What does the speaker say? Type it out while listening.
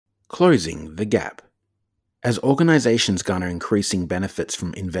Closing the gap. As organizations garner increasing benefits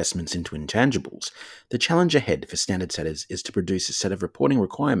from investments into intangibles, the challenge ahead for standard setters is to produce a set of reporting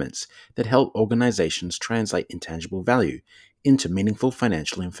requirements that help organizations translate intangible value into meaningful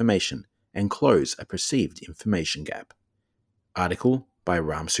financial information and close a perceived information gap. Article by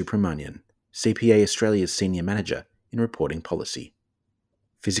Ram Subramanian, CPA Australia's Senior Manager in Reporting Policy.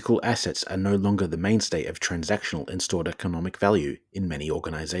 Physical assets are no longer the mainstay of transactional and stored economic value in many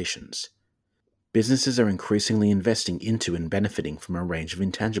organizations. Businesses are increasingly investing into and benefiting from a range of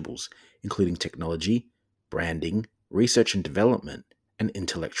intangibles, including technology, branding, research and development, and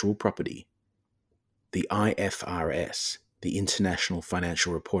intellectual property. The IFRS, the International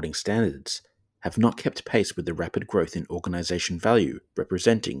Financial Reporting Standards, have not kept pace with the rapid growth in organization value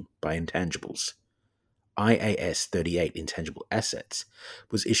representing by intangibles. IAS 38 Intangible Assets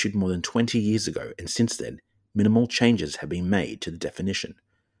was issued more than 20 years ago, and since then, minimal changes have been made to the definition,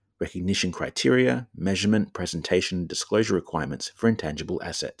 recognition criteria, measurement, presentation, and disclosure requirements for intangible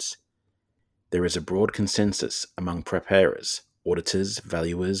assets. There is a broad consensus among preparers, auditors,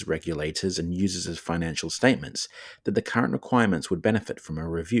 valuers, regulators, and users of financial statements that the current requirements would benefit from a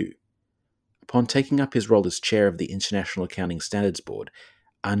review. Upon taking up his role as chair of the International Accounting Standards Board,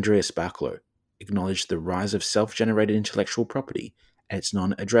 Andreas Barklow acknowledged the rise of self-generated intellectual property and its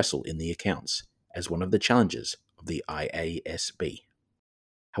non-addressal in the accounts as one of the challenges of the IASB.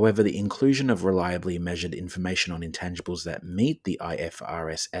 However, the inclusion of reliably measured information on intangibles that meet the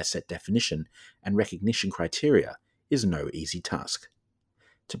IFRS asset definition and recognition criteria is no easy task.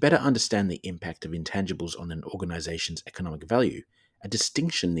 To better understand the impact of intangibles on an organization's economic value, a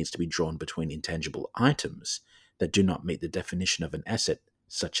distinction needs to be drawn between intangible items that do not meet the definition of an asset,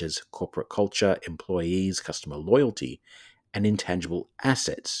 such as corporate culture, employees, customer loyalty, and intangible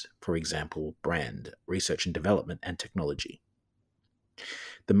assets, for example, brand, research and development, and technology.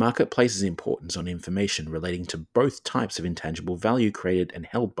 The market places importance on information relating to both types of intangible value created and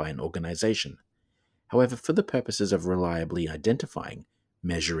held by an organization. However, for the purposes of reliably identifying,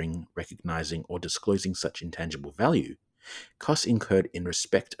 measuring, recognizing, or disclosing such intangible value, costs incurred in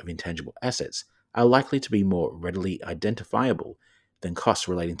respect of intangible assets are likely to be more readily identifiable than costs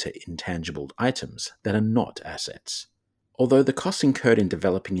relating to intangible items that are not assets. Although the costs incurred in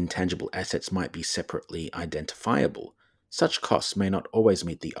developing intangible assets might be separately identifiable, such costs may not always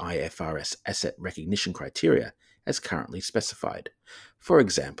meet the IFRS asset recognition criteria as currently specified. For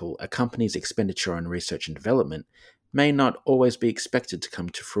example, a company's expenditure on research and development may not always be expected to come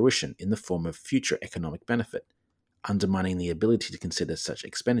to fruition in the form of future economic benefit, undermining the ability to consider such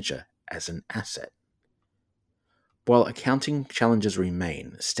expenditure as an asset. While accounting challenges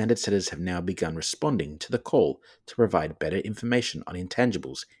remain, standard setters have now begun responding to the call to provide better information on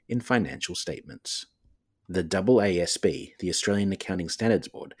intangibles in financial statements. The AASB, the Australian Accounting Standards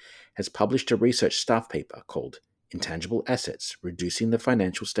Board, has published a research staff paper called Intangible Assets: Reducing the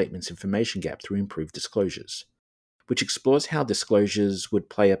Financial Statements Information Gap Through Improved Disclosures, which explores how disclosures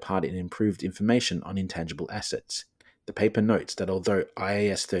would play a part in improved information on intangible assets. The paper notes that although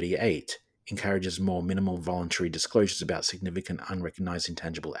IAS 38 encourages more minimal voluntary disclosures about significant unrecognized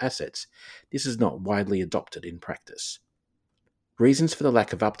intangible assets, this is not widely adopted in practice. Reasons for the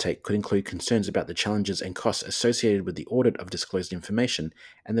lack of uptake could include concerns about the challenges and costs associated with the audit of disclosed information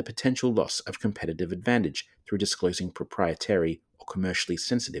and the potential loss of competitive advantage through disclosing proprietary or commercially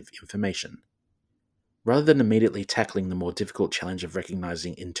sensitive information. Rather than immediately tackling the more difficult challenge of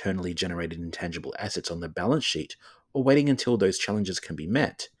recognizing internally generated intangible assets on the balance sheet or waiting until those challenges can be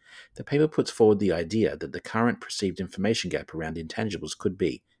met, the paper puts forward the idea that the current perceived information gap around intangibles could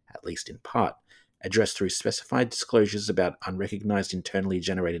be, at least in part, addressed through specified disclosures about unrecognized internally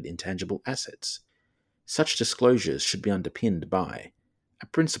generated intangible assets. Such disclosures should be underpinned by a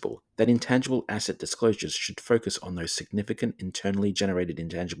principle that intangible asset disclosures should focus on those significant internally generated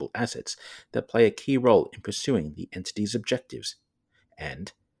intangible assets that play a key role in pursuing the entity's objectives,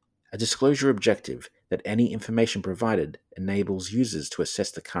 and a disclosure objective that any information provided enables users to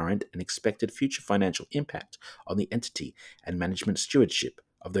assess the current and expected future financial impact on the entity and management stewardship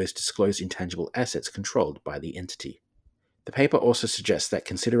of those disclosed intangible assets controlled by the entity. The paper also suggests that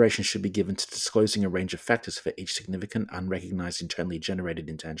consideration should be given to disclosing a range of factors for each significant unrecognized internally generated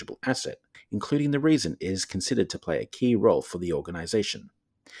intangible asset, including the reason it is considered to play a key role for the organization,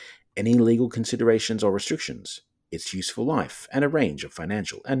 any legal considerations or restrictions, its useful life, and a range of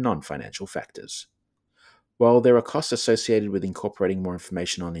financial and non-financial factors. While there are costs associated with incorporating more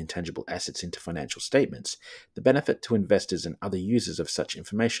information on intangible assets into financial statements, the benefit to investors and other users of such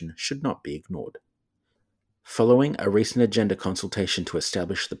information should not be ignored. Following a recent agenda consultation to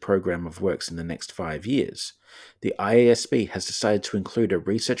establish the program of works in the next 5 years, the IASB has decided to include a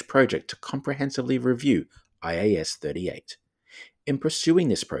research project to comprehensively review IAS 38. In pursuing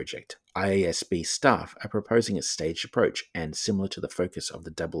this project, IASB staff are proposing a staged approach and, similar to the focus of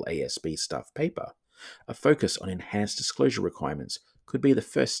the AASB staff paper, a focus on enhanced disclosure requirements could be the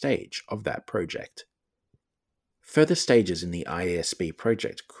first stage of that project. Further stages in the IASB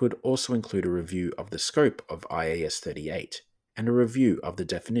project could also include a review of the scope of IAS 38 and a review of the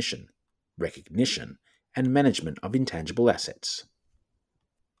definition, recognition, and management of intangible assets.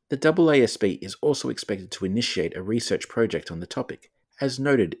 The AASB is also expected to initiate a research project on the topic, as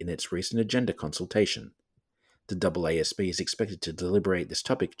noted in its recent agenda consultation. The AASB is expected to deliberate this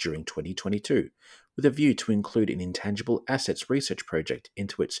topic during 2022, with a view to include an intangible assets research project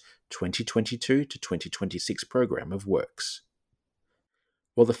into its 2022 to 2026 program of works.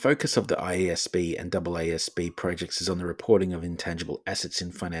 While the focus of the IASB and AASB projects is on the reporting of intangible assets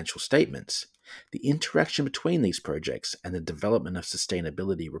in financial statements, the interaction between these projects and the development of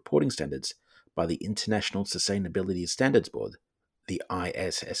sustainability reporting standards by the International Sustainability Standards Board, the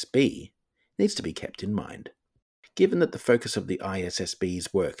ISSB, needs to be kept in mind. Given that the focus of the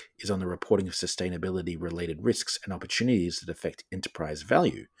ISSB's work is on the reporting of sustainability-related risks and opportunities that affect enterprise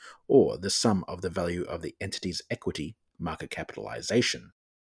value, or the sum of the value of the entity's equity, market capitalization,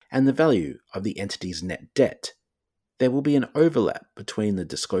 and the value of the entity's net debt, there will be an overlap between the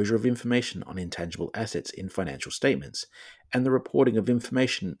disclosure of information on intangible assets in financial statements and the reporting of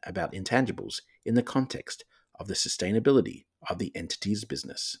information about intangibles in the context of the sustainability of the entity's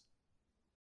business.